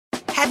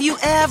Have you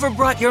ever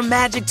brought your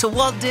magic to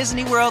Walt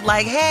Disney World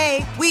like,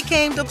 hey, we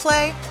came to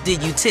play?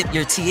 Did you tip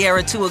your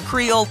tiara to a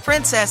Creole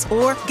princess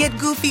or get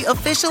goofy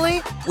officially?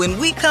 When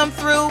we come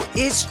through,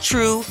 it's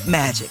true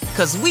magic,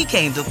 because we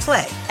came to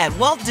play at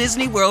Walt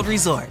Disney World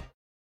Resort.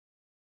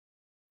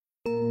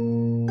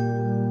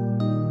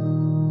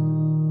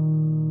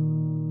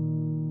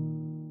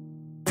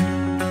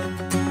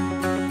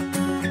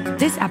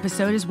 This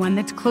episode is one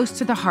that's close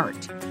to the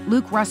heart.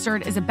 Luke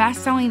Russert is a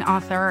best-selling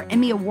author,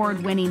 Emmy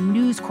Award-winning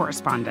news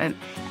correspondent,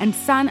 and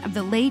son of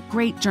the late,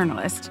 great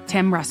journalist,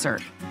 Tim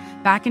Russert.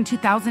 Back in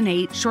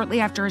 2008,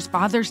 shortly after his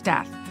father's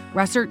death,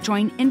 Russert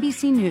joined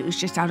NBC News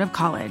just out of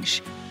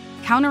college.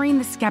 Countering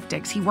the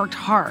skeptics, he worked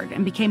hard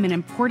and became an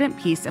important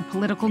piece of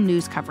political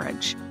news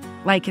coverage,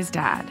 like his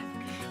dad.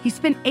 He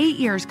spent 8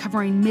 years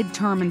covering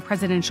midterm and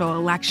presidential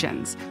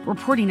elections,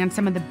 reporting on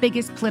some of the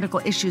biggest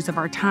political issues of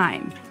our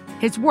time.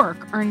 His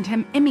work earned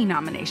him Emmy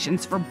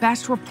nominations for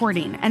Best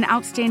Reporting and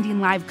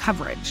Outstanding Live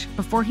Coverage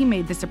before he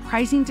made the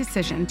surprising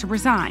decision to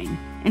resign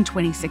in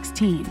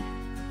 2016.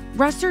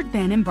 Russert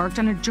then embarked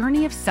on a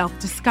journey of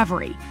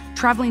self-discovery,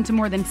 traveling to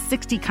more than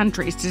 60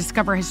 countries to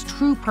discover his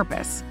true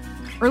purpose.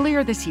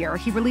 Earlier this year,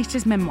 he released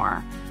his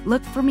memoir,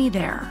 Look for Me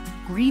There,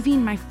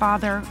 Grieving My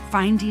Father,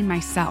 Finding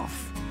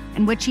Myself,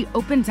 in which he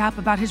opens up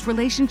about his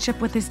relationship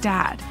with his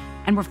dad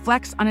and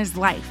reflects on his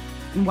life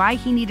and why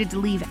he needed to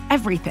leave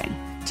everything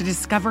to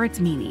discover its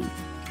meaning.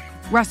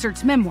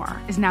 Russert's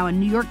memoir is now a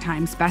New York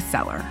Times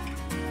bestseller.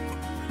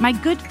 My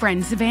good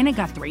friend Savannah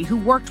Guthrie, who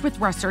worked with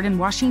Russert in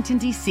Washington,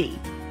 D.C.,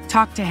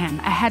 talked to him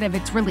ahead of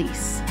its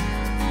release.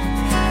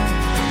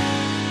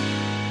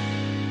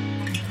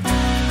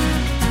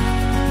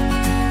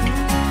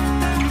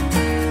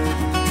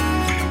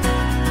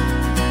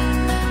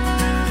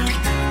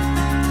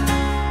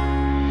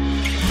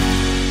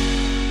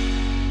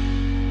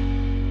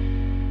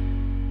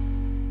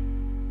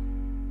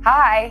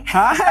 Hi.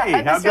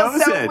 Hi. This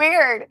feels so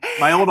weird.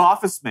 My old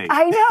office mate.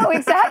 I know,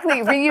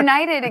 exactly.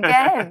 Reunited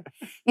again.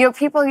 You know,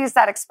 people use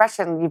that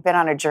expression, you've been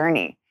on a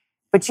journey,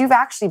 but you've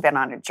actually been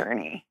on a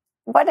journey.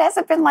 What has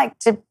it been like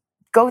to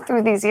go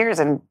through these years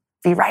and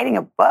be writing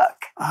a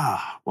book? Well,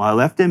 I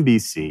left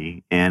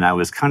NBC and I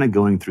was kind of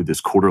going through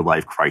this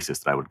quarter-life crisis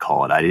that I would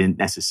call it. I didn't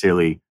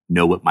necessarily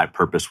know what my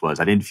purpose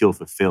was. I didn't feel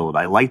fulfilled.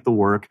 I liked the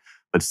work,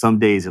 but some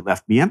days it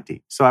left me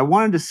empty. So I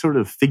wanted to sort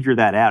of figure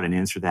that out and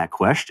answer that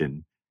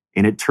question.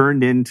 And it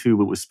turned into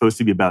what was supposed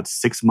to be about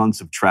 6 months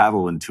of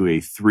travel into a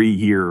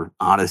 3-year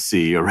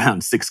odyssey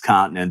around 6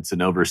 continents and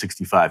over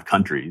 65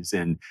 countries,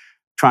 and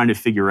trying to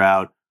figure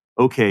out,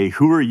 okay,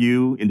 who are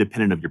you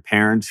independent of your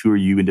parents? Who are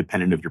you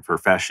independent of your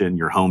profession,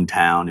 your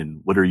hometown,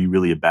 and what are you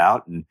really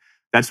about? And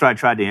that's what I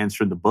tried to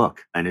answer in the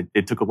book. And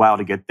it took a while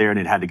to get there, and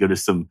it had to go to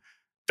some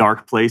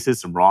dark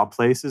places, some raw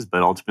places.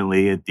 But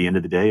ultimately, at the end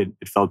of the day,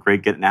 it felt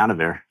great getting out of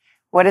there.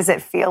 What does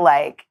it feel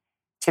like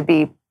to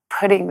be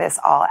putting this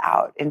all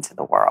out into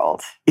the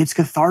world? It's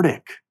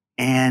cathartic.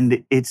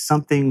 And it's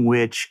something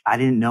which I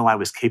didn't know I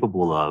was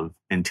capable of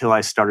until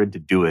I started to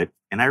do it.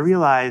 And I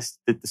realized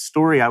that the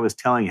story I was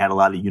telling had a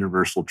lot of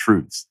universal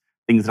truths,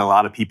 things that a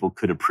lot of people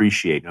could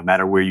appreciate, no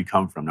matter where you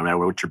come from, no matter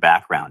what your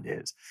background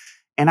is.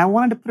 And I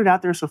wanted to put it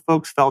out there so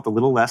folks felt a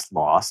little less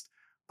lost,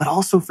 but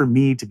also for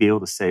me to be able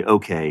to say,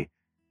 okay,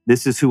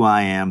 this is who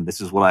I am. This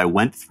is what I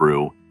went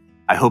through.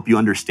 I hope you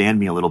understand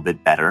me a little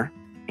bit better.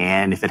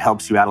 And if it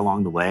helps you out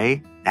along the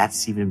way,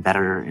 that's even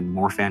better and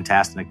more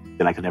fantastic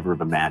than I could ever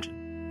have imagined.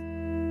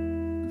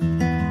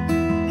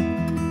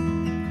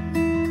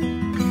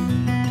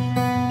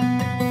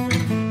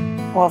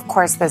 Well, of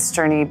course, this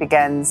journey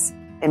begins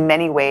in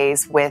many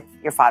ways with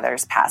your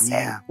father's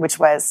passing, which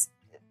was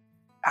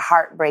a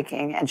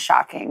heartbreaking and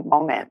shocking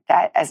moment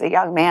that as a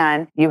young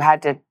man, you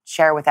had to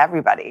share with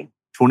everybody.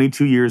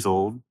 22 years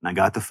old, and I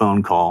got the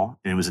phone call,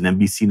 and it was an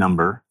NBC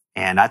number.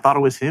 And I thought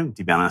it was him,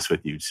 to be honest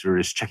with you, sort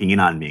of just checking in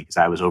on me because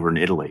I was over in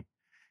Italy.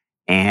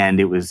 And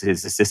it was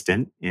his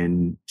assistant,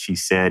 and she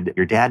said,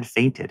 your dad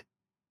fainted.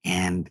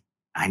 And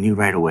I knew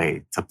right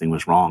away something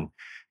was wrong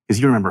because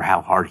you remember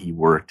how hard he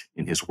worked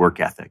in his work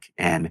ethic.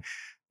 And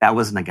that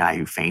wasn't a guy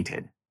who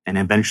fainted. And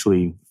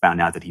eventually found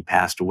out that he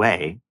passed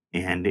away,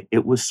 and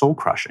it was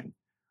soul-crushing.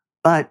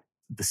 But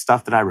the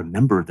stuff that I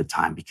remember at the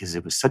time, because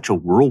it was such a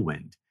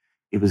whirlwind,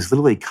 it was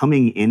literally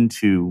coming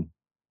into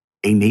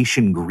a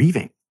nation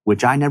grieving,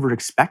 which I never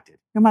expected.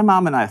 And my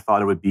mom and I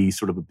thought it would be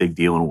sort of a big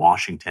deal in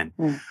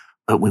Washington.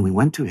 But when we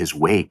went to his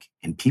wake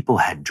and people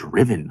had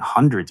driven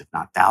hundreds, if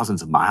not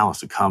thousands of miles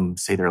to come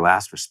say their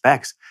last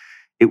respects,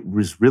 it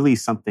was really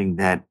something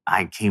that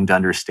I came to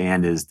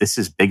understand is this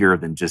is bigger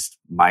than just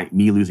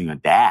me losing a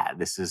dad.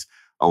 This is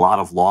a lot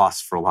of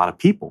loss for a lot of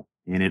people.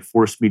 And it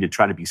forced me to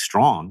try to be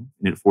strong,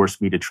 and it forced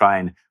me to try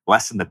and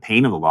lessen the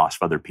pain of the loss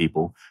for other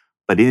people.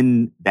 But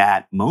in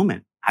that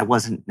moment, I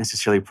wasn't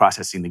necessarily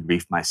processing the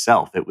grief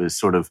myself. It was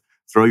sort of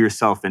throw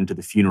yourself into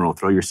the funeral,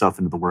 throw yourself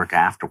into the work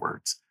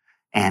afterwards.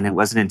 And it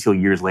wasn't until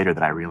years later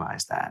that I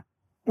realized that.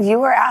 You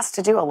were asked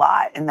to do a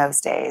lot in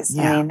those days.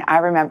 I mean, I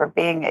remember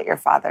being at your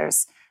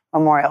father's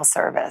memorial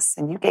service,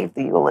 and you gave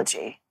the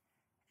eulogy.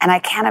 And I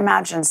can't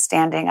imagine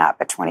standing up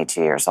at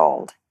 22 years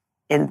old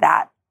in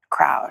that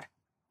crowd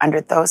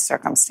under those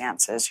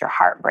circumstances, you're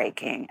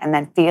heartbreaking, and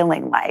then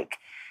feeling like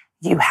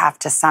you have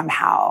to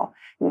somehow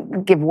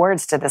give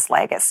words to this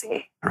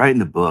legacy. I write in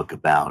the book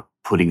about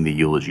putting the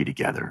eulogy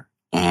together.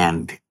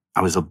 And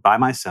I was by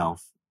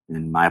myself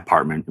in my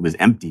apartment. It was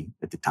empty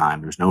at the time.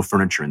 There was no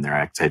furniture in there.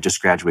 I had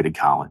just graduated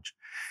college.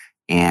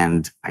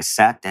 And I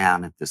sat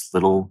down at this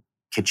little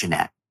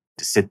kitchenette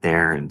to sit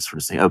there and sort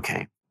of say,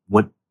 okay,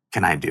 what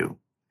can I do?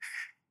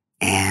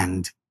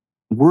 And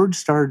words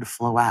started to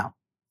flow out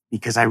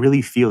because I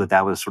really feel that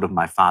that was sort of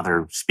my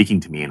father speaking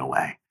to me in a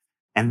way.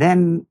 And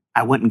then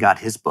I went and got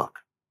his book,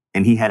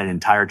 and he had an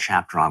entire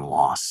chapter on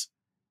loss.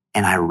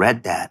 And I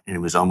read that, and it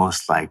was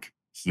almost like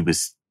he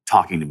was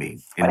talking to me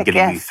and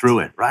getting me through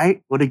it,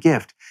 right? What a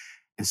gift.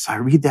 And so I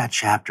read that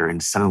chapter,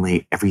 and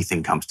suddenly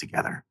everything comes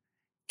together.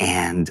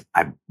 And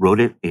I wrote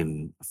it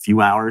in a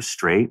few hours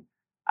straight.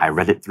 I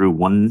read it through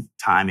one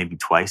time, maybe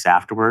twice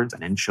afterwards. I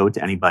didn't show it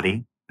to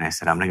anybody. And I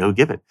said, I'm going to go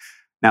give it.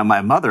 Now,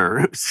 my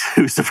mother,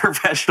 who's a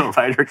professional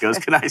writer, goes,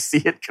 can I see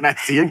it? Can I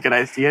see it? Can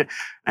I see it?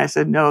 And I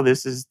said, no,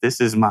 this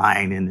is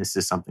mine. And this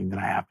is something that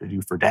I have to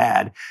do for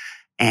Dad.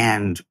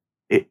 And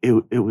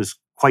it was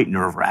quite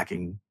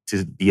nerve-wracking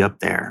to be up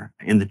there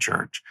in the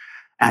church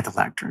at the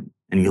lectern.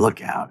 And you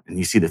look out and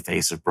you see the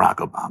face of Barack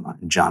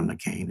Obama and John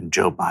McCain and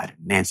Joe Biden,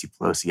 Nancy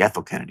Pelosi,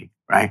 Ethel Kennedy,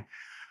 right?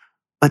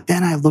 But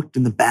then I looked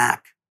in the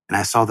back and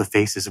I saw the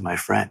faces of my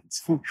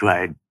friends who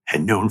I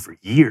had known for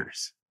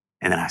years.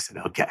 And then I said,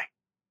 okay,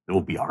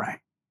 we'll be all right.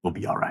 We'll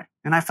be all right.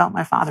 And I felt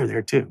my father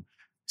there too.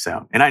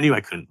 So, and I knew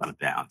I couldn't let him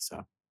down.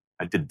 So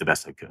I did the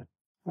best I could.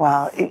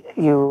 Well,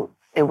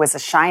 it was a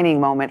shining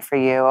moment for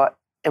you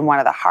in one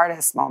of the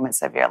hardest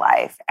moments of your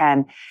life.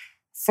 And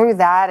through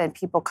that and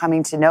people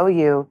coming to know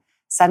you,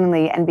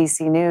 suddenly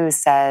NBC News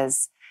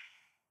says,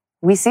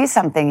 we see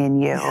something in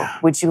you. Yeah.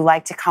 Would you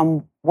like to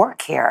come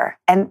work here?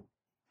 And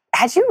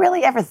had you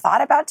really ever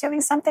thought about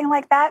doing something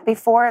like that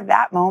before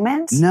that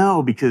moment?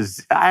 No,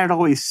 because I had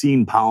always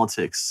seen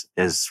politics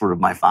as sort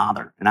of my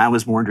father. And I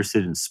was more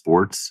interested in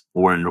sports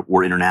or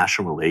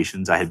international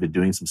relations. I had been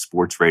doing some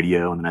sports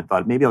radio, and then I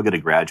thought maybe I'll get a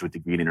graduate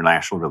degree in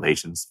international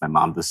relations. My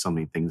mom does so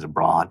many things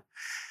abroad.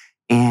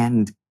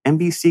 And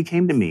NBC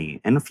came to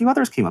me, and a few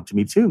others came up to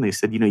me too. And they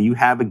said, you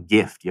have a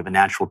gift. You have a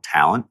natural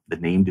talent. The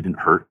name didn't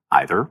hurt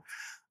either.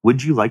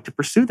 Would you like to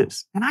pursue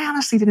this? And I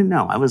honestly didn't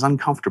know. I was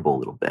uncomfortable a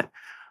little bit.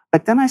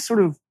 But then I sort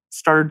of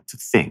started to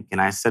think, and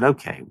I said,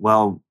 okay,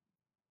 well,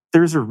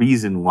 there's a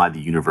reason why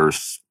the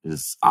universe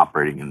is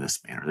operating in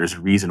this manner. There's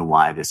a reason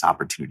why this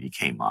opportunity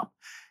came up.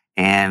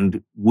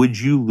 And would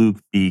you, Luke,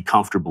 be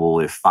comfortable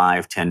if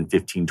 5, 10,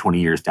 15, 20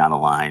 years down the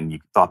line, you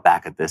thought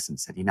back at this and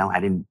said, I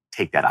didn't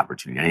take that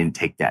opportunity. I didn't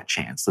take that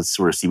chance. Let's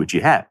sort of see what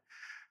you have.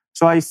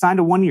 So I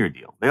signed a 1-year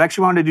deal. They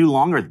actually wanted to do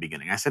longer at the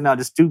beginning. I said, no,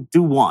 just do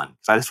one,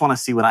 because I just want to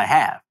see what I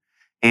have.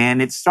 And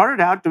it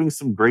started out doing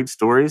some great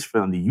stories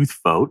from the youth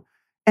vote.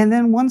 And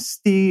then once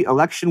the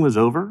election was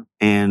over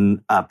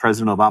and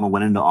President Obama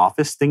went into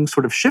office, things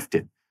sort of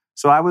shifted.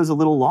 So I was a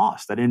little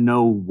lost. I didn't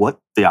know what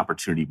the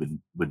opportunity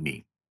would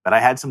mean. But I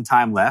had some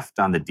time left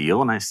on the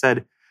deal, and I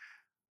said,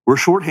 we're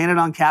shorthanded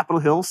on Capitol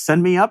Hill.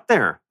 Send me up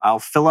there. I'll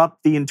fill up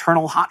the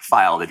internal hot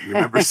file that you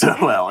remember so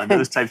well, and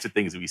those types of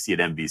things that we see at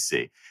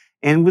NBC.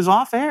 And was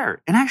off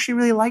air, and I actually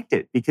really liked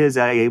it because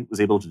I was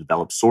able to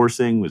develop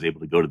sourcing, was able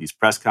to go to these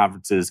press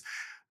conferences,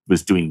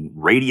 was doing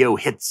radio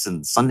hits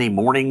and Sunday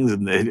mornings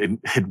and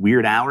had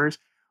weird hours.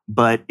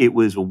 But it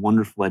was a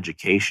wonderful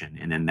education.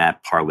 And then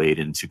that parlayed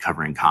into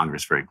covering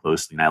Congress very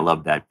closely. And I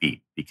loved that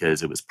beat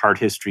because it was part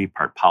history,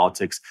 part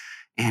politics.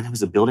 And it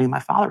was a building my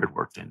father had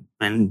worked in.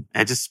 And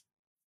it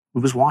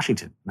was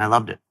Washington. And I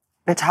loved it.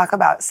 But talk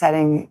about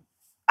setting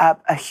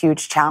up a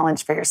huge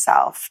challenge for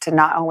yourself to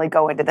not only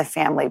go into the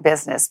family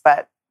business,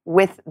 but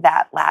with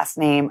that last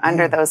name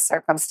under those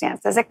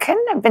circumstances. It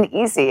couldn't have been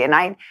easy. And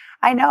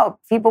I know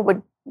people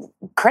would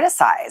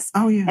criticize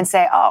and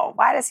say, oh,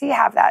 why does he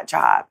have that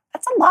job?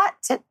 That's a lot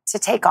to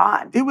take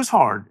on. It was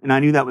hard. And I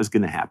knew that was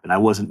going to happen. I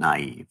wasn't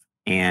naive.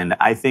 And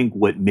I think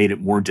what made it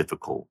more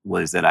difficult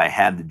was that I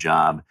had the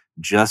job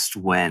just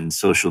when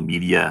social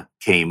media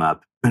came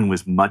up and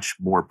was much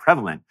more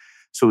prevalent.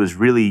 So it was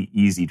really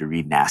easy to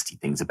read nasty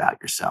things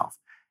about yourself.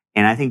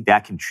 And I think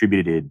that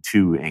contributed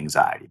to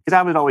anxiety because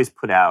I would always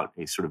put out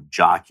a sort of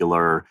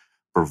jocular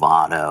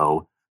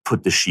bravado,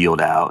 put the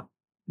shield out,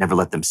 never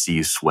let them see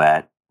you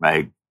sweat,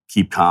 right?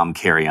 Keep calm,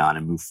 carry on,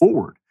 and move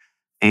forward.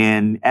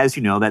 And as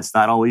you know, that's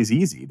not always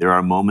easy. There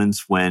are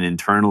moments when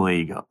internally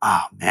you go,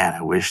 oh man,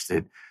 I wish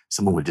that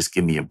someone would just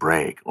give me a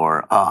break,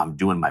 or, oh, I'm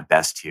doing my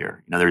best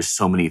here. There's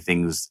so many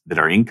things that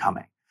are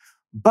incoming.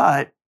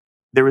 But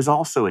there was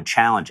also a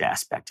challenge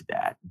aspect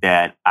to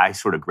that I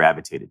sort of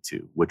gravitated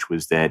to, which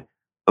was that,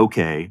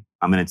 okay,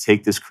 I'm going to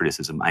take this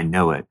criticism. I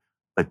know it,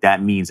 but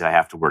that means I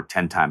have to work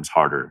 10 times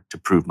harder to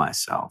prove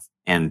myself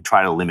and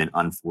try to limit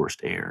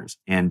unforced errors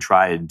and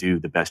try to do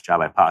the best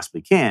job I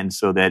possibly can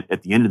so that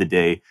at the end of the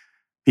day,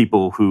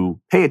 people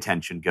who pay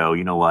attention go,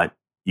 you know what,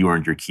 you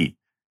earned your keep.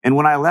 And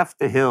when I left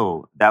the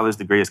Hill, that was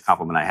the greatest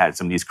compliment I had.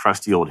 Some of these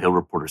crusty old Hill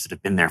reporters that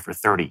have been there for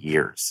 30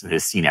 years and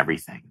have seen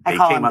everything. I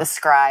call them the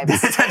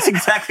scribes. That's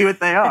exactly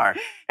what they are.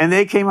 And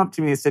they came up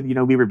to me and said,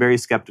 we were very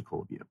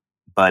skeptical of you.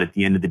 But at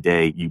the end of the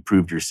day, you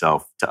proved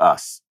yourself to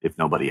us, if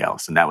nobody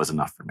else. And that was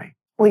enough for me.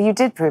 Well, you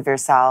did prove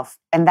yourself.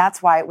 And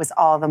that's why it was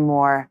all the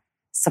more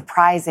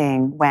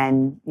surprising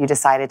when you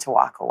decided to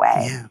walk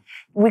away. Yeah.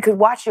 We could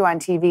watch you on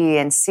TV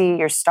and see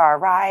your star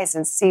rise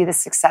and see the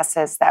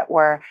successes that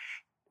were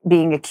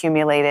being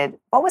accumulated.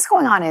 What was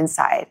going on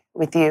inside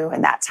with you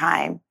in that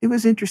time? It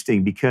was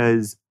interesting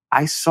because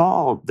I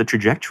saw the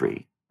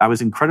trajectory. I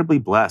was incredibly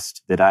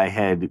blessed that I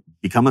had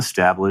become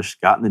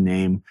established, gotten the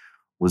name,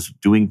 was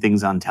doing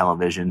things on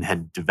television,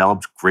 had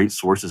developed great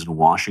sources in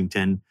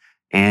Washington.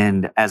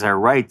 And as I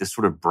write, this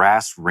sort of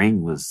brass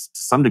ring was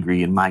to some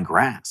degree in my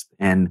grasp.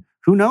 And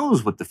who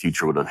knows what the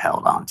future would have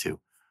held on to.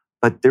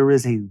 But there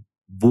was a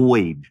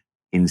void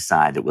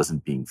inside that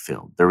wasn't being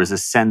filled. There was a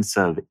sense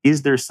of,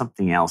 is there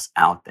something else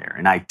out there?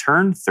 And I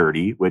turned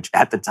 30, which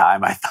at the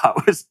time I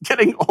thought was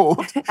getting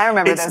old. I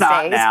remember it's those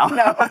not days. now.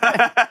 No.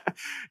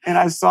 And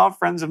I saw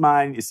friends of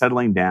mine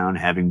settling down,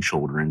 having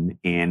children,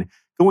 and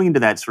going into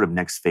that sort of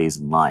next phase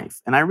in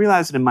life. And I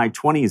realized that in my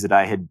 20s that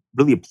I had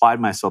really applied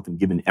myself and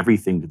given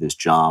everything to this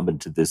job and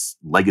to this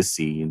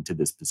legacy and to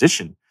this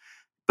position.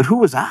 But who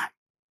was I?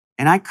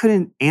 And I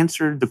couldn't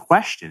answer the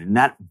question. And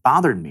that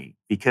bothered me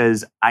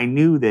because I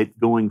knew that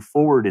going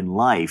forward in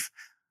life,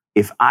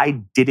 if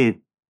I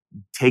didn't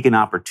take an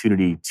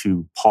opportunity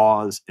to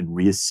pause and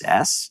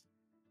reassess,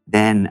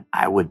 then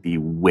I would be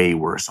way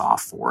worse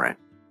off for it.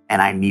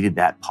 And I needed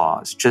that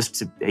pause just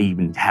to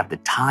even have the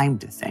time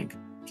to think,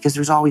 because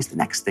there's always the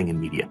next thing in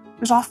media.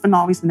 There's often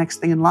always the next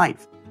thing in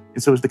life.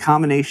 And so it was the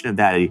combination of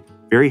that, a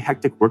very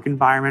hectic work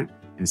environment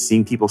and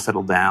seeing people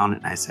settle down.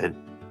 And I said,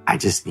 I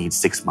just need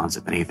 6 months,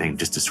 if anything,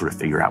 just to sort of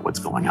figure out what's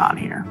going on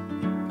here.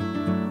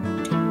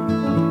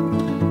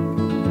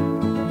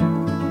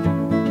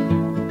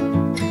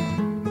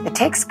 It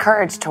takes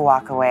courage to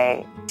walk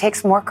away. It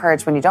takes more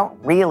courage when you don't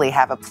really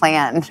have a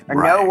plan or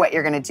know what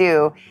you're going to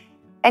do.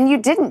 And you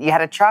didn't. You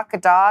had a truck, a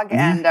dog,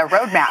 and a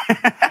roadmap.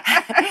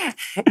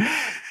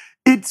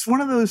 It's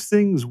one of those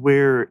things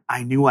where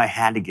I knew I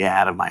had to get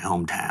out of my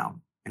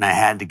hometown and I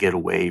had to get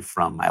away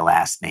from my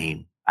last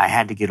name. I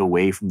had to get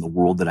away from the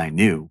world that I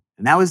knew.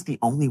 And that was the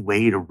only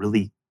way to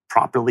really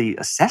properly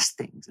assess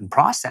things and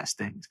process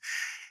things.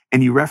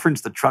 And you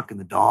referenced the truck and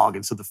the dog.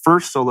 And so the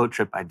first solo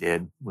trip I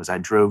did was I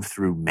drove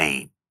through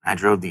Maine. I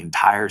drove the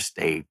entire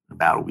state in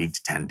about a week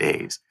to 10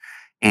 days.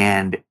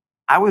 And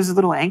I was a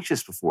little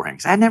anxious beforehand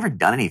because I had never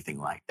done anything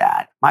like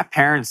that. My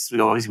parents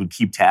always would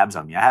keep tabs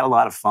on me. I had a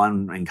lot of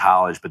fun in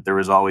college, but there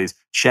was always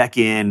check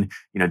in,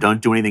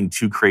 don't do anything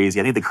too crazy.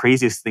 I think the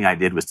craziest thing I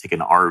did was take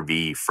an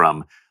RV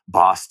from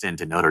Boston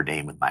to Notre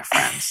Dame with my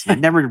friends. I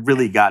never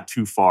really got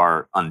too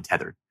far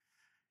untethered.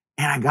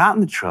 And I got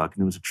in the truck,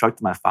 and it was a truck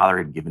that my father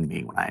had given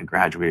me when I had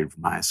graduated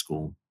from high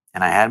school.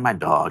 And I had my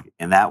dog,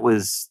 and that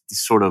was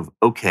sort of,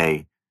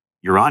 okay,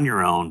 you're on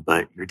your own,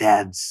 but your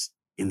dad's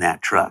in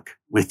that truck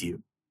with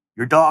you.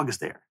 Your dog is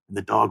there. And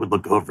the dog would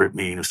look over at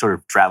me, and it sort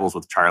of travels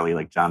with Charlie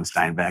like John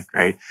Steinbeck,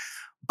 right?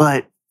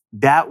 But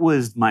that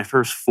was my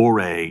first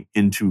foray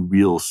into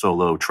real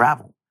solo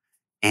travel.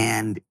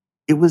 And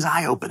it was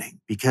eye-opening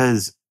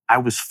because I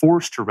was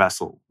forced to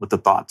wrestle with the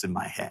thoughts in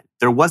my head.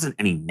 There wasn't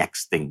any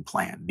next thing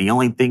planned. The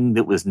only thing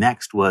that was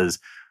next was,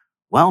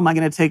 well, am I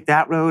going to take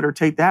that road or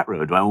take that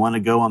road? Do I want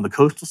to go on the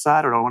coastal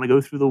side or do I want to go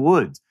through the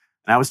woods?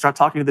 And I would start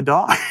talking to the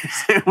dog.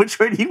 Which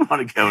way do you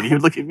want to go? And he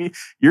would look at me,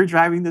 you're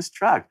driving this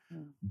truck.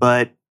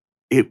 But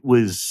it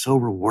was so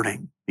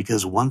rewarding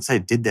because once I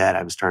did that,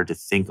 I started to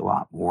think a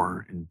lot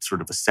more and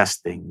sort of assess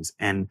things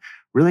and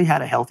really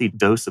had a healthy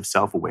dose of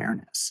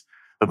self-awareness.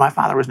 But my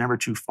father was never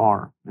too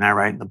far. And I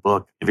write in the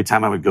book, every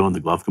time I would go in the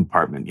glove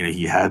compartment,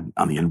 he had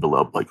on the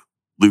envelope, like,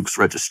 Luke's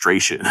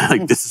registration.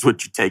 Like, this is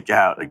what you take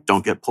out. Like,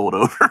 don't get pulled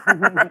over.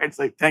 It's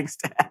like, thanks,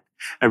 Dad.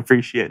 I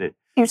appreciate it.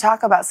 You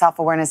talk about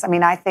self-awareness. I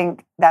mean, I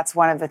think that's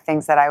one of the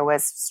things that I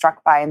was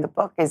struck by in the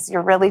book is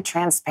you're really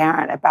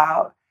transparent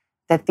about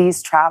that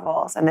these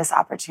travels and this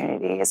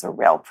opportunity is a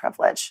real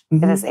privilege.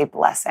 Mm-hmm. It is a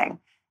blessing.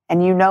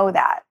 And you know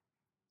that.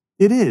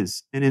 It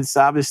is. And it's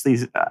obviously,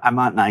 I'm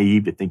not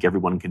naive to think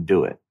everyone can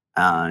do it.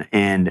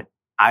 And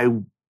I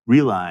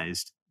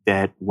realized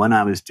that when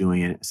I was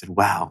doing it, I said,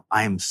 wow,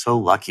 I am so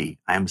lucky.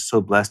 I am so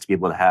blessed to be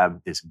able to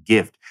have this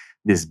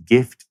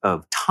gift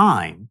of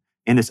time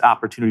and this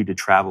opportunity to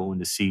travel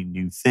and to see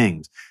new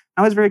things.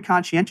 I was very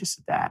conscientious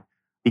of that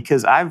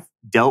because I've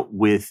dealt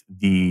with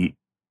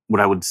what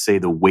I would say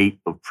the weight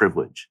of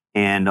privilege.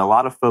 And a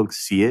lot of folks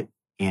see it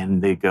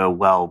and they go,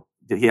 well,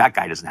 that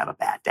guy doesn't have a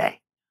bad day,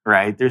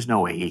 right? There's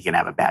no way he can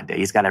have a bad day.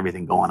 He's got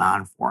everything going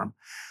on for him.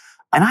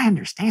 And I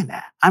understand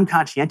that. I'm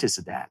conscientious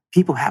of that.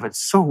 People have it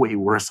so way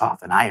worse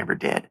off than I ever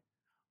did.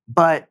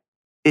 But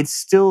it's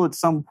still at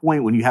some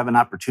point when you have an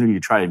opportunity to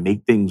try to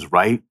make things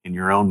right in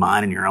your own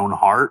mind and your own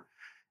heart,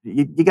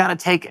 you got to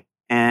take it.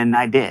 And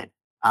I did.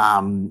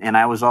 And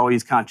I was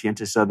always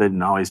conscientious of it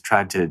and always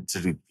tried to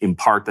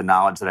impart the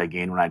knowledge that I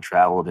gained when I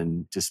traveled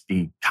and just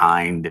be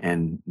kind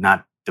and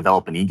not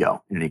develop an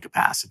ego in any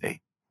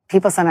capacity.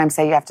 People sometimes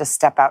say you have to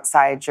step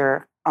outside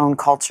your own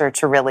culture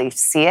to really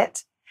see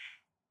it.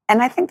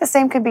 And I think the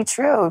same could be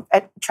true.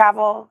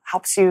 Travel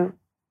helps you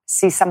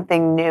see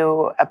something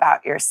new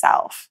about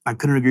yourself. I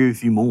couldn't agree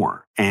with you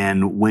more.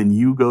 And when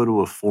you go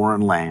to a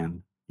foreign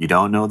land, you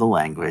don't know the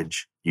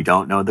language, you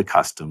don't know the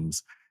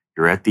customs,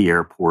 you're at the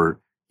airport,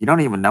 you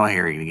don't even know how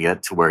you're going to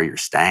get to where you're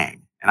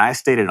staying. And I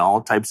stayed in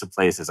all types of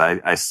places.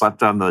 I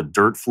slept on the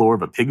dirt floor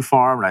of a pig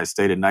farm, and I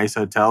stayed in nice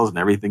hotels and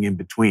everything in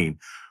between.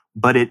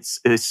 But it's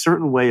a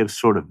certain way of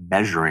sort of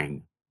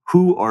measuring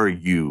who are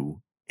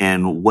you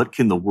and what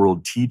can the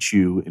world teach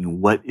you and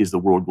what is the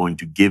world going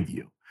to give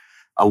you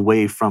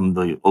away from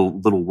the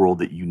little world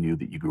that you knew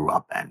that you grew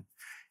up in.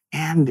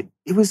 And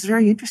it was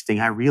very interesting.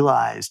 I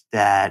realized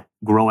that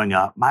growing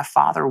up, my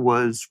father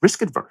was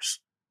risk adverse.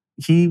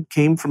 He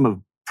came from a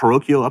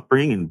parochial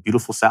upbringing in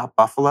beautiful South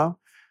Buffalo,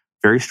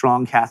 very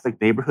strong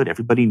Catholic neighborhood.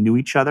 Everybody knew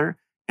each other.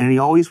 And he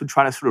always would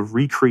try to sort of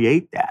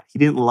recreate that. He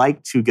didn't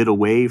like to get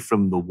away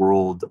from the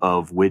world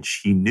of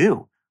which he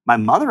knew. My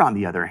mother, on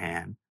the other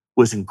hand,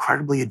 was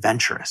incredibly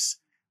adventurous.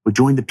 Would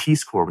join the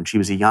Peace Corps when she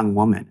was a young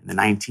woman in the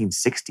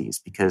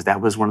 1960s because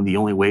that was one of the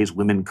only ways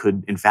women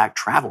could, in fact,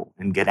 travel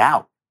and get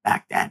out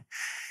back then.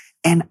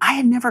 And I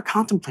had never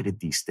contemplated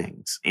these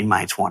things in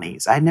my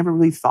 20s. I had never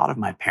really thought of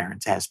my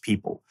parents as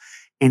people.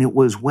 And it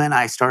was when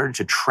I started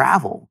to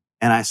travel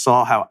and I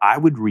saw how I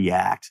would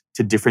react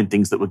to different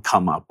things that would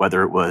come up,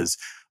 whether it was,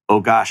 oh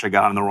gosh, I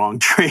got on the wrong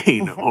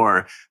train,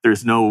 or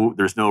there's no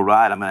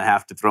ride. I'm going to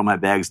have to throw my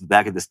bags in the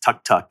back of this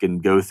tuk-tuk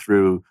and go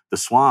through the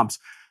swamps.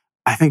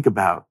 I think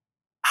about,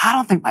 I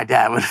don't think my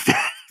dad would have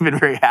been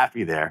very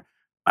happy there.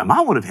 My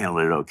mom would have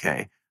handled it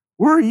okay.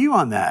 Where are you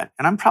on that?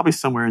 And I'm probably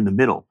somewhere in the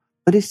middle.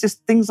 But it's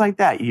just things like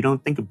that. You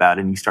don't think about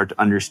it and you start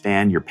to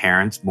understand your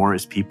parents more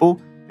as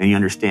people and you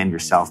understand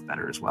yourself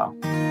better as well.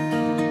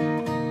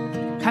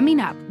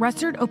 Coming up,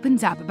 Russert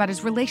opens up about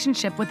his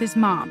relationship with his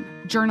mom,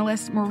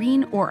 journalist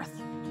Maureen Orth,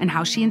 and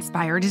how she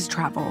inspired his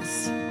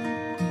travels.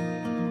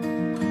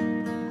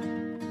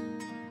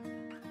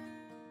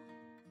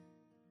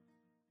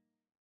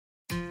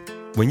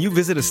 When you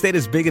visit a state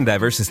as big and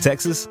diverse as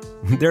Texas,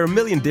 there are a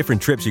million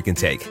different trips you can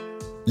take.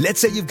 Let's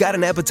say you've got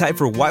an appetite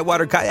for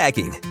whitewater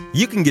kayaking.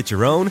 You can get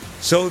your own,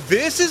 so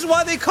this is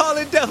why they call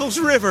it Devil's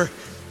River,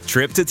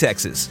 trip to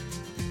Texas.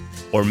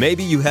 Or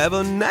maybe you have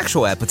an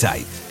actual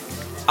appetite.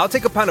 I'll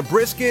take a pound of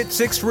brisket,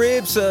 6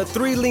 ribs,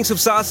 3 links of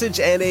sausage,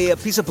 and a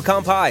piece of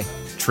pecan pie.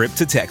 Trip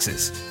to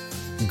Texas.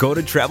 Go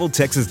to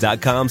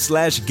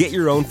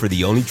traveltexas.com/get-your-own for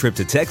the only trip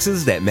to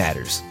Texas that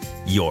matters.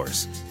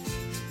 Yours.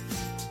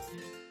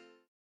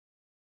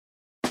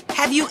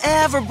 Have you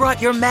ever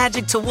brought your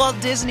magic to Walt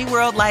Disney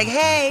World like,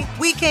 hey,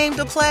 we came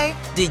to play?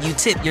 Did you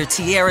tip your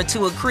tiara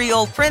to a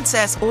Creole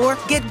princess or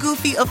get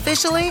goofy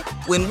officially?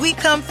 When we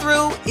come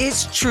through,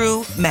 it's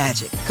true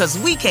magic, because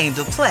we came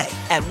to play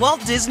at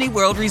Walt Disney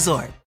World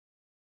Resort.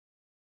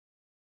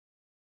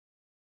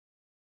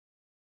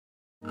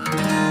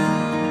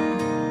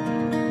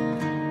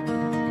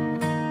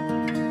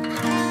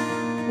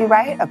 You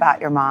write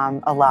about your mom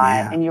a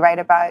lot, and you write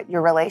about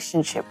your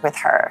relationship with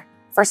her.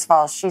 First of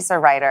all, she's a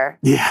writer.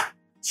 Yeah.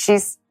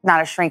 She's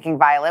not a shrinking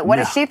violet. What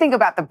does she think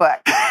about the book?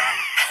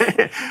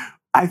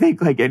 I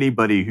think like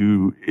anybody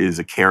who is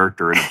a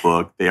character in a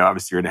book, they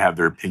obviously are going to have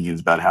their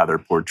opinions about how they're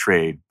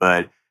portrayed.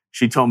 But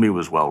she told me it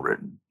was well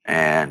written.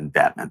 And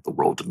that meant the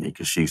world to me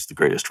because she's the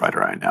greatest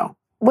writer I know.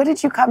 What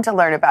did you come to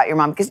learn about your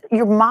mom? Because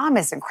your mom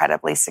is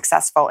incredibly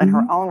successful in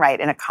her own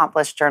right, an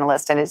accomplished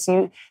journalist, and as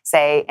you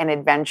say, an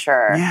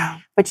adventurer. Yeah.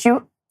 But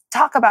you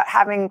talk about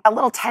having a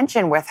little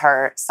tension with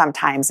her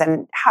sometimes.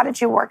 And how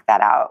did you work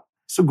that out?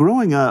 So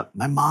growing up,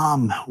 my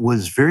mom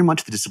was very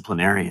much the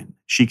disciplinarian.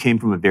 She came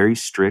from a very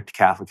strict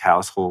Catholic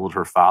household.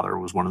 Her father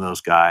was one of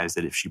those guys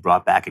that if she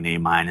brought back an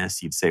A-,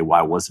 he'd say,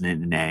 why wasn't it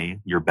an A?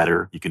 You're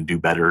better. You can do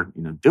better.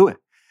 Do it.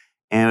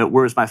 And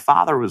whereas my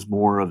father was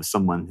more of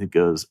someone who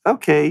goes,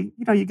 okay,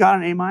 you got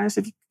an A-.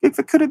 If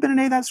it could have been an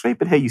A, that's great.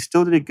 But hey, you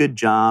still did a good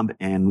job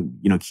and,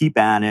 keep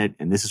at it.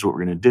 And this is what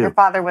we're going to do. Your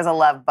father was a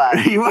love bug.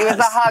 He was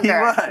a hugger.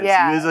 He was.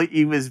 Yeah.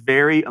 He was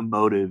very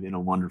emotive in a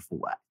wonderful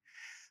way.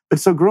 But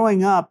so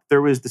growing up,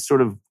 there was this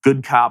sort of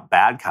good cop,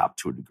 bad cop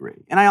to a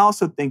degree. And I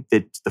also think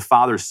that the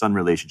father-son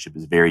relationship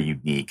is very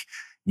unique.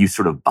 You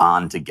sort of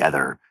bond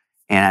together.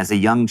 And as a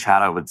young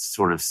child, I would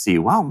sort of see,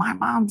 well, my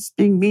mom's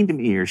being mean to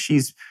me, or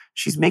she's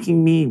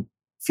making me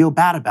feel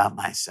bad about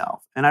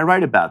myself. And I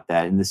write about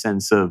that in the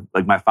sense of,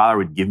 like, my father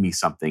would give me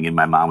something and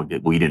my mom would be,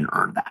 well, you didn't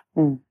earn that.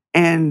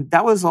 And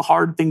that was a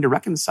hard thing to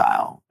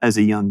reconcile as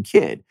a young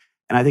kid.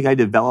 And I think I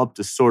developed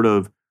a sort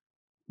of,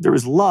 there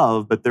was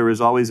love, but there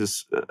was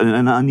always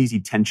an uneasy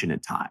tension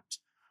at times.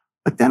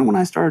 But then when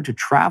I started to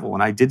travel,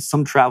 and I did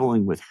some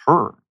traveling with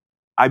her,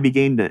 I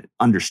began to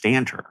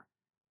understand her.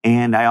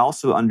 And I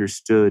also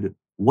understood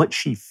what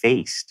she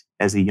faced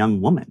as a young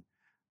woman.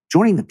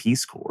 joining the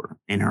Peace Corps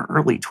in her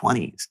early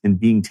 20s and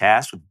being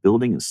tasked with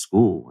building a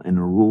school in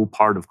a rural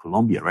part of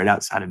Colombia right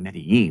outside of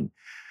Medellin.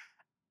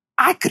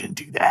 I couldn't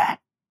do that,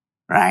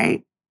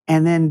 right?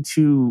 And then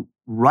to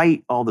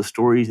write all the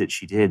stories that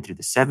she did through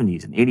the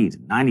 70s and 80s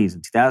and 90s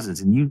and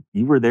 2000s, and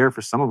you were there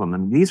for some of them. I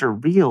mean, these are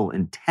real,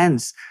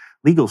 intense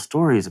legal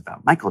stories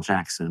about Michael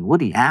Jackson and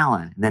Woody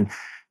Allen. And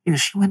then,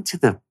 she went to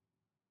the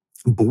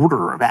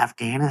border of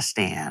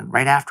Afghanistan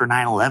right after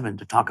 9/11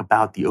 to talk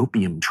about the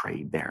opium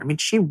trade there. I mean,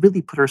 she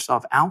really put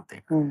herself out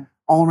there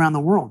all around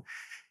the world.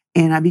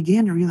 And I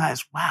began to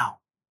realize, wow,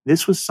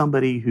 this was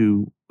somebody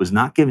who was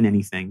not given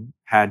anything,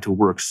 had to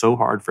work so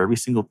hard for every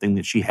single thing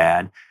that she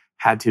had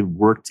to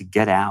work to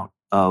get out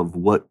of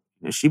what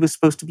she was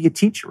supposed to be, a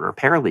teacher or a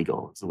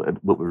paralegal,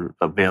 what were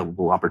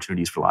available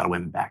opportunities for a lot of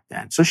women back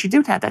then. So she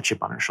did have that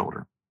chip on her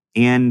shoulder.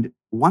 And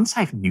once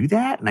I knew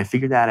that and I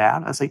figured that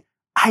out, I was like,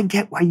 I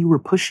get why you were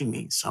pushing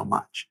me so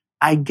much.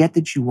 I get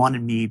that you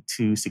wanted me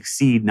to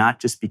succeed, not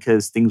just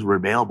because things were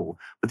available,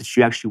 but that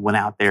you actually went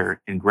out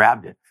there and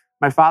grabbed it.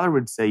 My father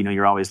would say,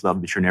 you're always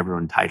loved, but you're never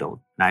entitled.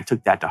 And I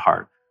took that to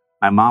heart.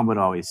 My mom would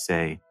always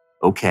say,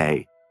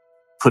 okay,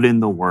 put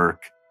in the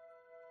work,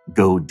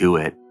 go do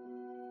it.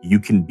 You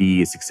can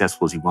be as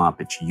successful as you want,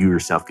 but you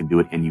yourself can do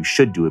it, and you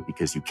should do it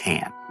because you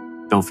can.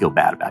 Don't feel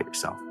bad about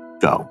yourself.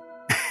 Go.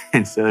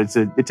 And so it's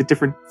a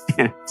different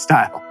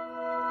style.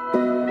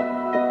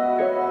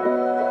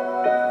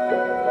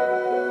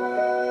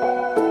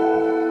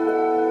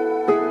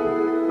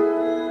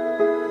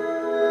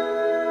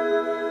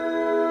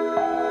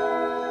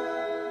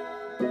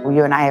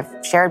 You and I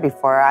have shared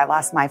before, I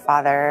lost my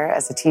father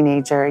as a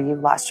teenager. You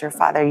lost your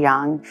father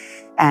young.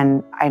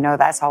 And I know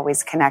that's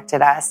always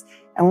connected us.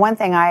 And one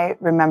thing I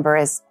remember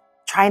is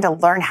trying to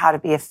learn how to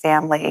be a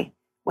family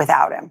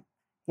without him.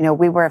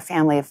 We were a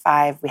family of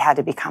 5. We had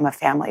to become a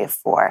family of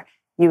 4.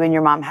 You and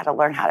your mom had to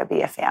learn how to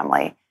be a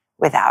family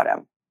without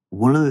him.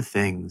 One of the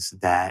things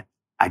that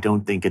I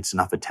don't think gets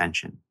enough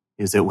attention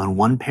is that when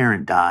one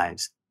parent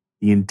dies,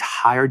 the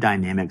entire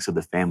dynamics of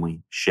the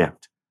family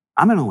shift.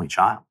 I'm an only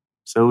child.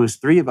 So it was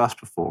 3 of us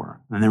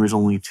before, and there was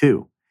only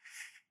 2.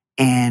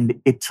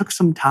 And it took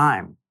some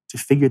time to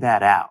figure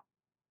that out.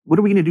 What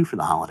are we going to do for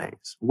the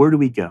holidays? Where do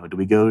we go? Do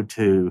we go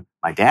to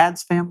my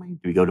dad's family?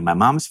 Do we go to my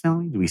mom's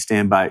family? Do we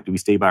stay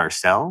by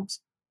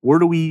ourselves? Where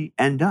do we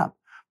end up?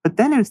 But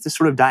then it's the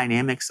sort of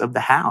dynamics of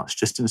the house,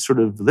 just in sort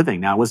of living.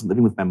 Now, I wasn't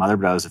living with my mother,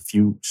 but I was a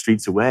few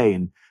streets away.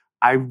 And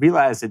I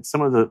realized that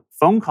some of the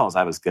phone calls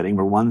I was getting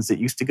were ones that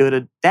used to go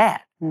to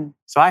dad.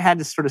 So I had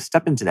to sort of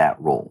step into that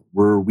role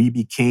where we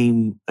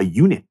became a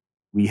unit.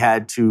 We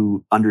had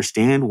to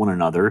understand one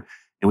another.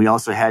 And we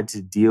also had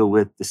to deal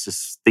with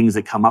things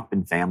that come up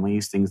in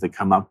families, things that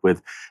come up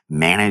with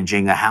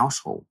managing a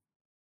household.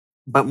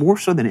 But more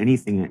so than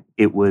anything,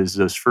 it was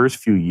those first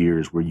few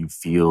years where you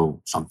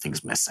feel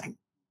something's missing.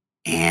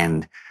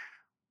 And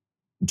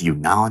do you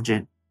acknowledge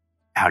it?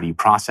 How do you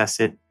process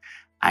it?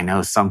 I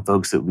know some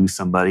folks that lose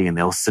somebody and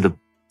they'll set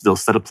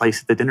a place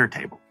at the dinner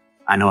table.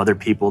 I know other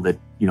people that,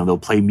 they'll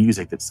play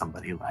music that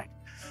somebody liked.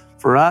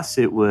 For us,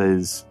 it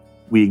was,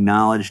 we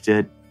acknowledged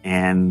it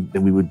and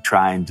then we would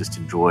try and just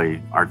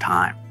enjoy our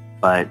time.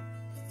 But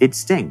it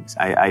stings.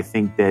 I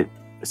think that,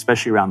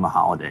 especially around the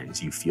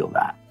holidays, you feel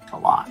that a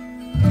lot.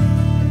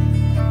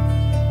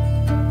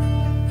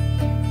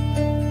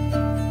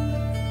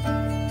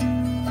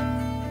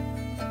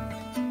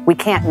 We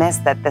can't miss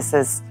that this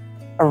is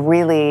a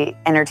really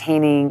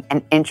entertaining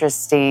and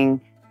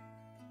interesting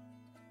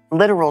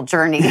literal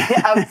journey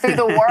through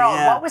the world.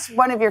 Yeah. What was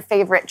one of your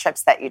favorite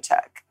trips that you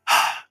took?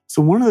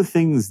 So one of the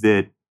things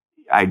that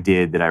I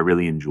did that I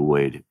really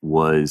enjoyed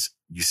was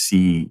you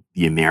see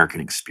the American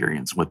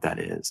experience, what that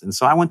is. And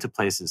so I went to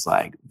places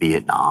like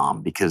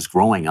Vietnam because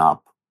growing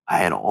up, I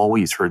had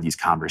always heard these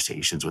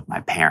conversations with my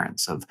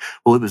parents of,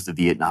 well, it was the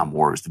Vietnam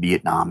War, it was the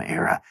Vietnam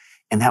era.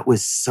 And that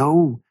was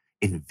so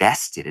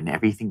invested in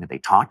everything that they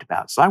talked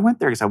about. So I went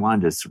there because I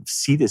wanted to sort of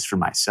see this for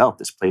myself,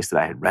 this place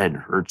that I had read and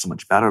heard so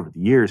much about over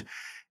the years.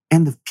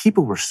 And the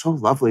people were so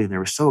lovely and they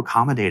were so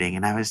accommodating.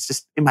 And I was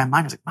just, in my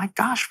mind, I was like, my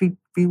gosh,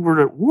 we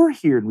were at war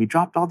here and we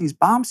dropped all these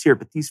bombs here,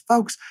 but these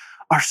folks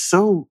are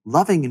so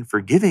loving and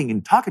forgiving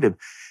and talkative.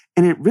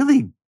 And it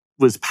really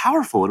was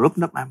powerful. It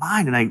opened up my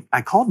mind. And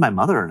I called my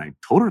mother and I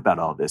told her about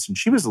all this. And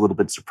she was a little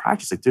bit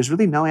surprised. She's like, there's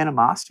really no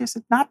animosity? I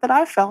said, not that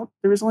I felt.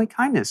 There was only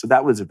kindness. So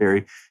that was a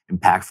very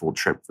impactful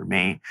trip for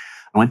me.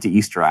 I went to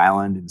Easter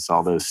Island and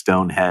saw those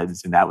stone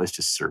heads. And that was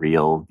just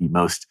surreal. The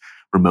most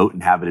remote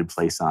inhabited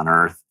place on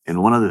earth.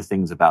 And one of the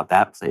things about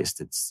that place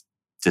that's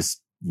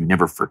just you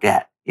never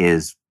forget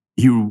is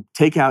you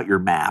take out your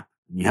map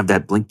and you have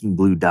that blinking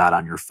blue dot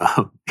on your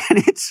phone and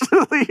it's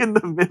really in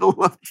the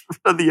middle of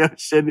the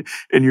ocean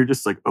and you're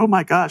just like, oh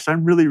my gosh,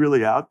 I'm really,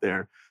 really out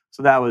there.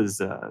 So that was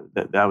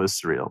that was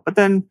surreal. But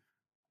then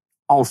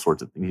all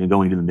sorts of things.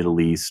 Going to the Middle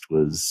East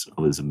was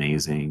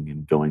amazing,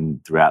 and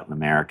going throughout in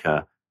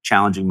America,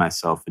 challenging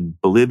myself in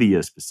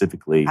Bolivia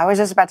specifically. I was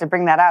just about to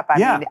bring that up.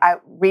 I mean,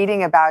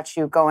 reading about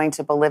you going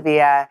to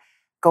Bolivia,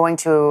 going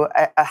to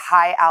a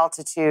high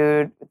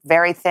altitude,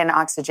 very thin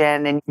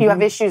oxygen, and you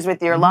have issues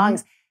with your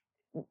lungs.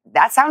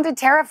 that sounded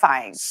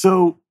terrifying.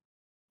 So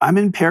I'm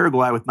in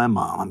Paraguay with my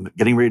mom. I'm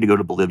getting ready to go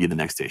to Bolivia the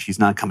next day. She's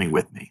not coming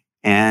with me.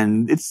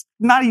 And it's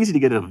not easy to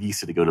get a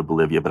visa to go to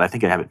Bolivia, but I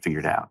think I have it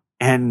figured out.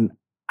 And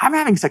I'm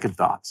having second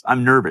thoughts.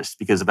 I'm nervous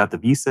because about the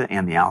visa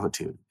and the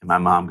altitude. And my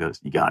mom goes,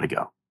 you got to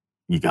go.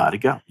 You got to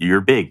go.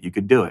 You're big. You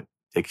could do it.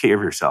 Take care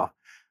of yourself.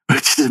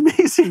 Which is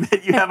amazing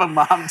that you have a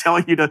mom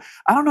telling you to,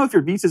 I don't know if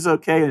your visa's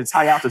okay and it's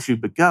high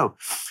altitude, but go.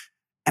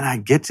 And I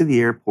get to the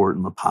airport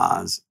in La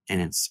Paz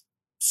and it's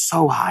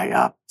so high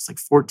up. It's like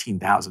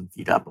 14,000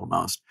 feet up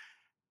almost.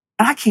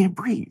 And I can't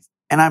breathe.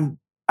 And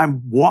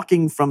I'm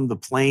walking from the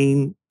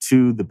plane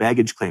to the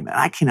baggage claim and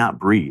I cannot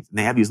breathe. And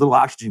they have these little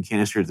oxygen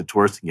canisters the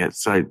tourists can get.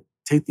 So I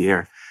take the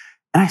air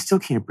and I still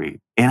can't breathe.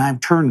 And I'm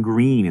turned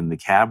green in the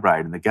cab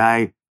ride. And the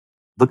guy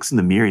looks in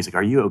the mirror. He's like,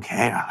 are you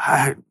okay?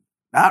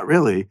 Not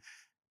really.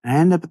 And I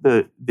end up at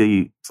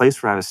the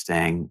place where I was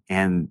staying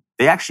and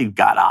they actually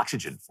got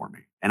oxygen for me.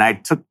 And I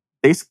took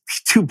basically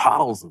 2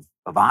 bottles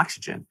of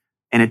oxygen.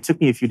 And it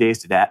took me a few days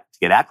to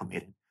get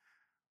acclimated.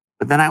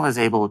 But then I was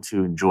able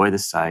to enjoy the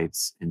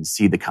sights and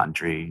see the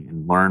country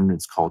and learn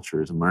its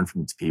cultures and learn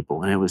from its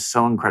people. And it was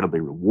so incredibly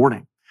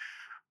rewarding.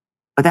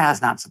 But that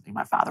is not something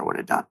my father would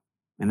have done.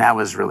 And that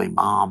was really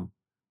mom.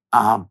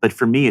 But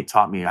for me, it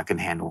taught me I can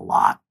handle a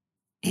lot.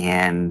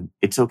 And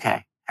it's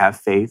okay. Have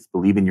faith,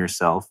 believe in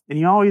yourself. And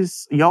you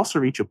also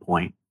reach a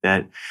point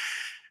that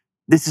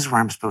this is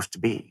where I'm supposed to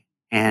be.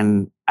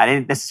 And I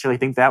didn't necessarily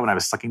think that when I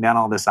was sucking down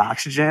all this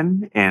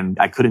oxygen and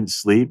I couldn't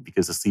sleep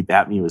because the sleep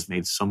apnea was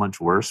made so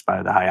much worse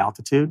by the high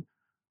altitude.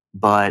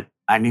 But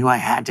I knew I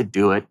had to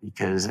do it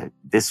because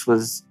this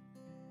was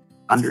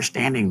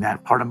understanding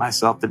that part of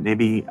myself that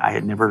maybe I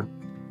had never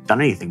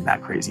done anything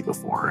that crazy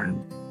before. And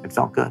it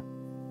felt good.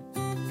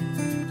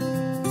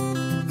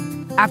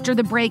 After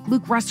the break,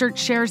 Luke Russert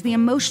shares the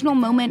emotional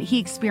moment he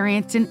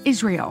experienced in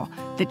Israel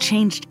that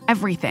changed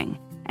everything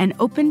and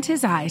opened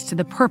his eyes to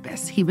the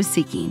purpose he was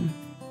seeking.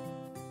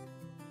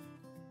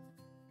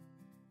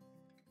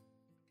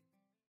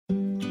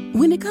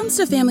 When it comes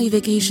to family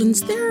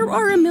vacations, there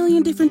are a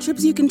million different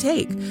trips you can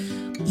take.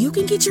 You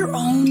can get your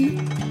own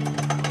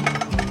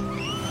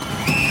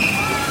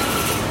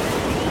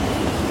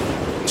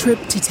trip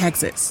to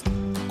Texas.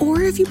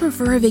 Or if you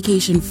prefer a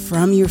vacation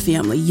from your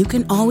family, you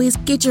can always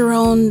get your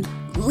own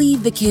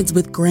leave the kids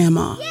with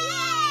grandma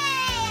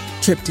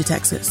trip to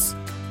Texas.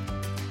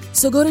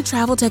 So go to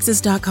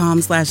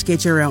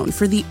traveltexas.com/get-your-own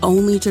for the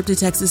only trip to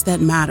Texas that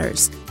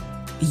matters.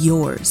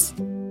 Yours.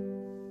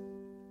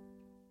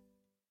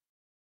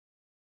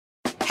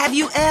 Have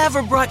you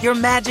ever brought your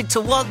magic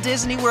to Walt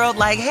Disney World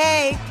like,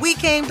 hey, we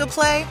came to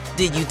play?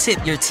 Did you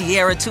tip your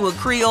tiara to a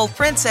Creole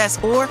princess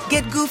or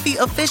get goofy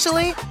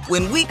officially?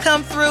 When we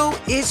come through,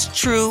 it's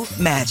true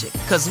magic,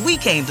 because we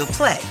came to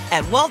play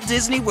at Walt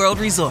Disney World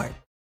Resort.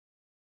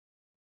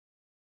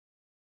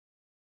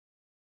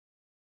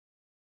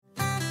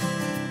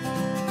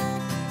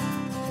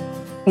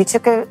 You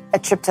took a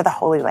trip to the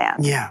Holy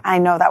Land. Yeah. I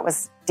know that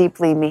was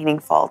deeply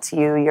meaningful to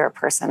you. You're a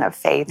person of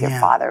faith. Your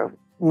father,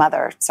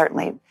 mother,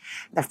 certainly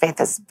their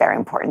faith is very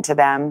important to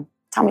them.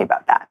 Tell me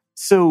about that.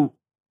 So,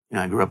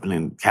 I grew up in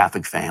a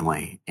Catholic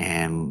family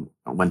and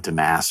I went to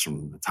Mass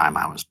from the time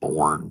I was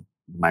born.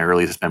 My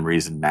earliest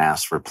memories in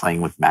Mass were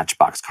playing with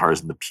Matchbox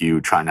cars in the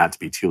pew, trying not to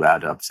be too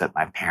loud to upset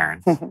my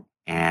parents.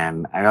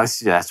 And I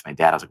always asked my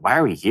dad, I was like, why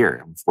are we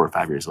here? I'm 4 or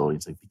 5 years old.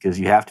 He's like, because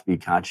you have to be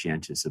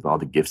conscientious of all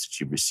the gifts that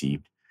you've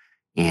received.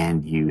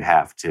 And you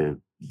have to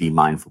be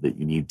mindful that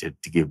you need to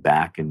give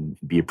back and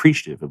be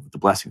appreciative of the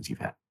blessings you've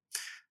had.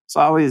 So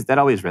that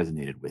always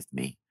resonated with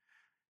me.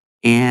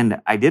 And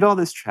I did all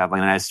this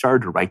traveling and I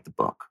started to write the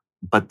book.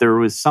 But there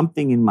was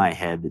something in my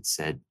head that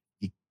said,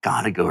 you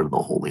got to go to the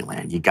Holy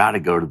Land. You got to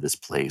go to this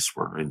place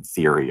where, in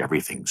theory,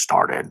 everything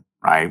started,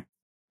 right?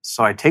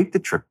 So I take the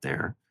trip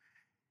there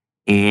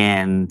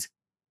and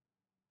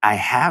I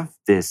have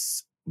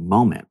this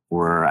moment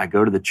where I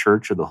go to the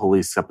Church of the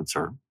Holy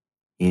Sepulchre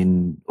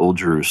in Old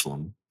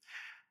Jerusalem,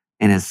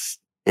 and it's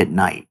at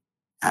night,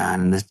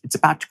 and it's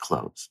about to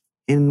close.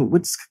 And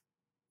what's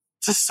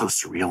just so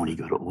surreal when you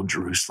go to Old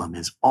Jerusalem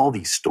is all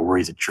these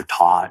stories that you're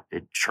taught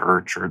at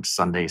church or at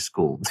Sunday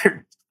school.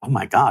 Oh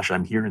my gosh,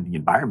 I'm here in the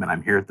environment.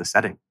 I'm here at the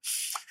setting.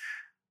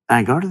 And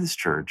I go to this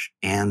church,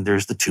 and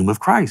there's the tomb of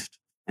Christ.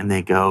 And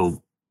they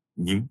go,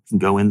 you can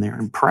go in there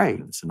and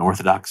pray. It's an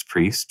Orthodox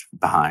priest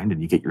behind,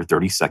 and you get your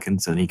 30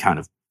 seconds, and he kind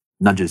of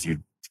nudges you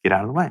to get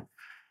out of the way.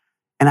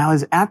 And I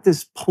was at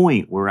this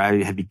point where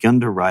I had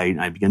begun to write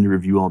and I began to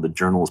review all the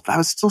journals, but I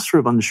was still sort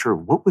of unsure,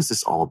 what was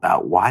this all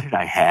about? Why did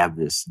I have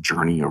this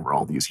journey over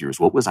all these years?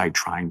 What was I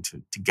trying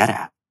to get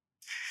at?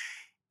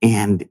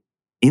 And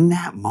in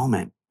that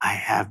moment, I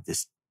have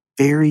this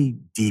very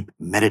deep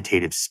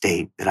meditative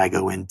state that I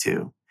go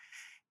into.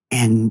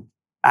 And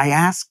I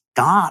ask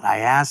God, I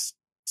ask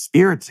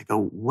spirits, I go,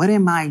 what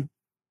am I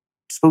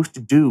supposed to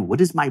do? What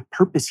is my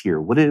purpose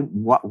here?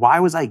 Why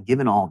was I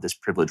given all this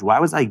privilege? Why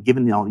was I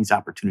given all these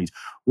opportunities?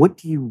 What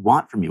do you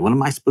want from me? What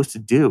am I supposed to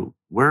do?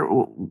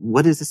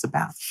 What is this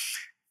about?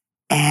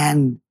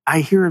 And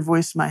I hear a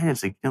voice in my head.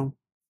 It's like,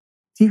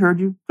 he heard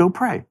you. Go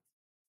pray.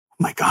 I'm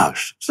my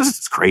gosh, this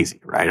is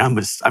crazy, right?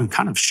 I'm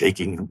kind of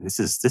shaking. This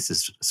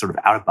is sort of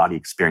out of body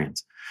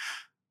experience.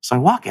 So I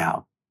walk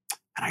out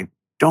and I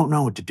don't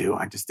know what to do.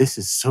 This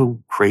is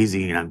so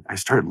crazy. And I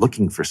started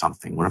looking for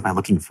something. What am I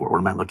looking for? What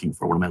am I looking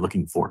for? What am I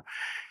looking for?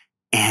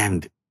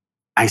 And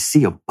I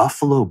see a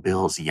Buffalo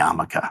Bills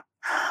yarmulke.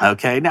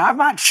 Okay, now I'm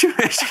not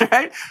Jewish,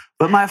 right?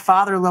 But my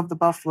father loved the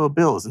Buffalo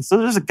Bills. And so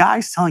there's a guy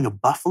selling a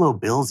Buffalo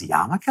Bills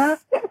yarmulke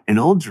in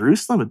Old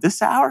Jerusalem at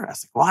this hour. I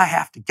was like, well, I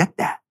have to get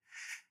that.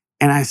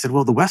 And I said,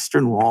 well, the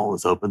Western Wall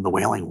is open, the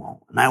Wailing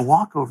Wall. And I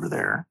walk over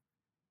there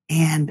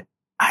and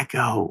I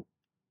go,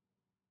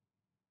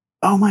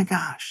 oh my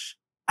gosh,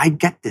 I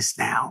get this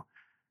now.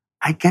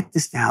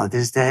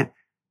 Is that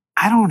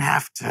I don't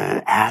have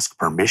to ask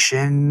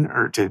permission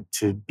or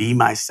to be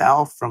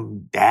myself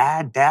from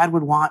Dad. Dad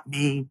would want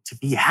me to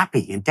be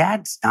happy. And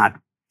Dad's not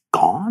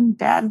gone.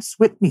 Dad's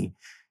with me.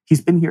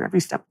 He's been here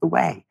every step of the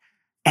way.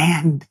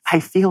 And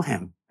I feel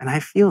him and I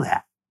feel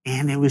that.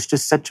 And it was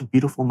just such a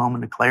beautiful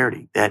moment of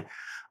clarity that,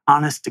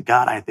 honest to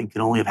God, I think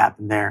could only have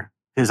happened there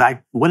because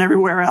I went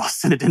everywhere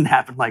else and it didn't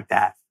happen like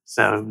that.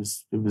 So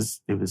it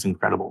was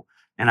incredible.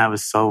 And I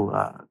was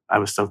so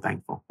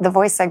thankful. The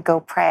voice said, go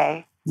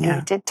pray. Yeah.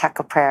 You did tuck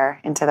a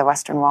prayer into the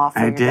Western Wall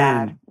for your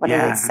dad. What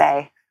did it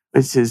say?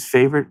 It's his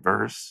favorite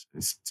verse.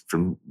 It's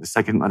from the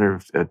second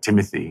letter of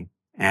Timothy.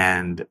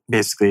 And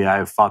basically, I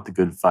have fought the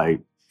good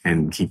fight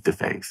and keep the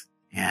faith.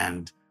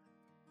 And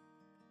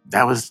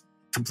that was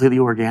completely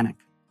organic.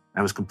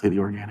 That was completely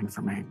organic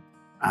for me.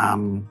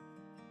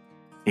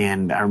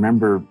 And I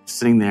remember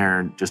sitting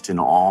there just in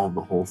awe of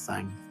the whole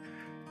thing.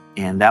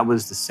 And that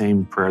was the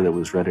same prayer that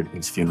was read at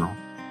his funeral.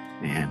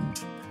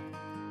 And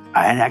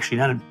I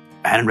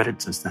hadn't read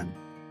it since then.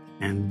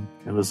 And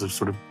it was a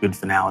sort of good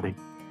finality.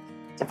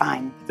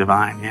 Divine,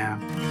 yeah.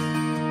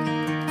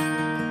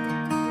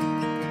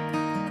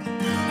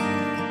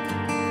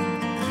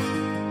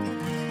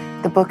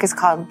 The book is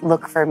called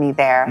Look for Me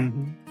There,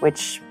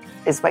 which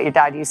is what your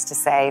dad used to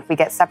say. If we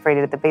get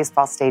separated at the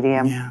baseball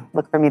stadium,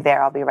 look for me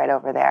there, I'll be right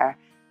over there.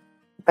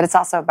 But it's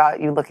also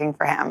about you looking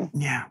for him.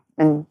 Yeah.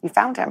 And you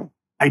found him.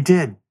 I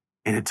did.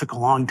 And it took a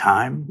long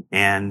time.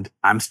 And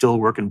I'm still a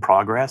work in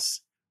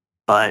progress.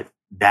 But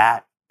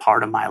that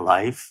part of my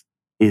life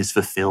is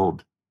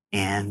fulfilled.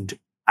 And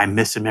I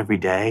miss him every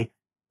day.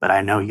 But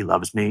I know he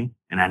loves me.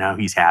 And I know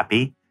he's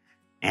happy.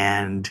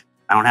 And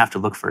I don't have to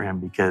look for him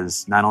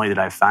because not only did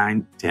I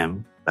find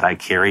him, but I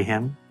carry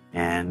him.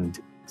 And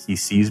he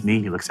sees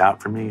me, he looks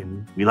out for me,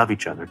 and we love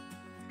each other.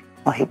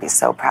 Well, he'd be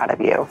so proud of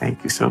you.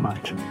 Thank you so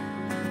much.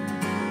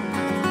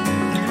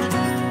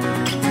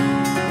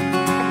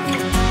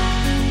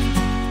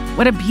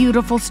 What a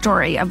beautiful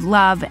story of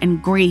love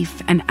and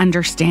grief and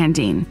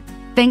understanding.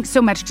 Thanks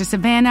so much to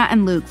Savannah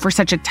and Luke for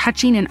such a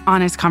touching and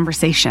honest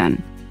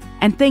conversation.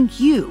 And thank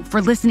you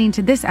for listening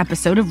to this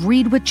episode of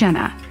Read with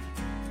Jenna.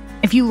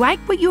 If you like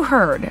what you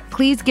heard,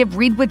 please give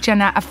Read with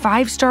Jenna a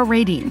 5-star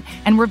rating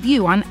and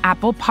review on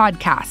Apple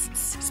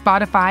Podcasts,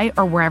 Spotify,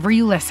 or wherever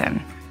you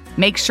listen.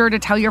 Make sure to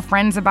tell your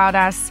friends about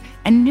us,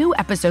 and new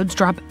episodes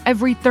drop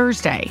every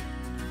Thursday.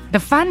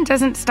 The fun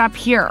doesn't stop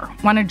here.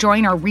 Want to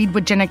join our Read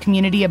with Jenna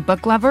community of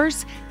book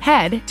lovers?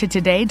 Head to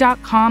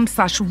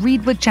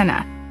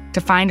today.com/readwithjenna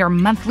to find our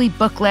monthly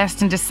book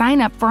list and to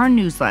sign up for our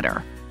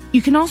newsletter.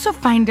 You can also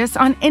find us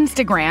on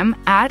Instagram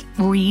at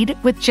Read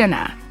with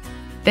Jenna.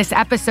 This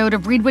episode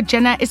of Read with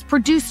Jenna is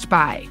produced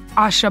by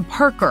Asha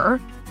Parker,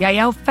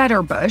 Yael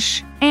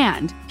Fetterbush,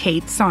 and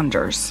Kate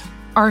Saunders.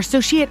 Our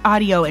associate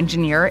audio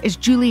engineer is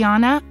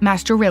Juliana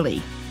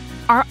Masterilli.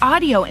 Our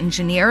audio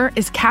engineer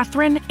is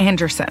Catherine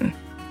Anderson.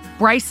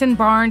 Bryson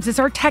Barnes is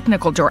our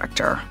technical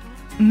director.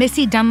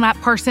 Missy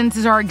Dunlap-Parsons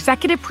is our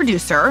executive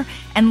producer,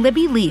 and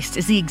Libby Least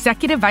is the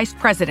executive vice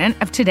president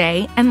of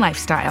Today and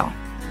Lifestyle.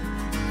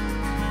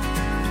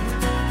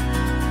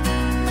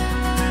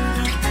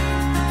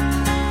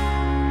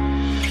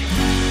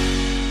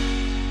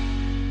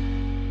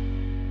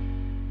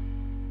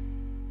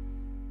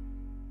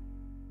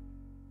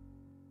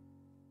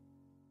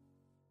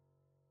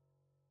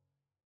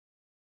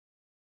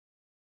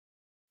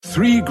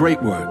 Three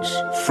great words.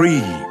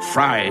 Free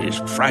Fries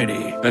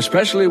Friday.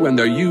 Especially when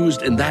they're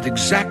used in that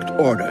exact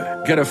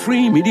order. Get a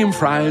free medium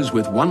fries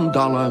with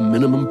 $1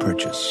 minimum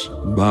purchase.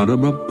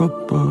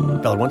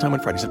 Ba-da-ba-ba-ba. Valid one time on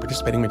Fridays at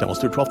participating McDonald's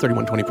through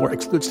 12/31/24.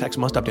 Excludes tax.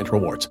 Must opt into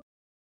rewards.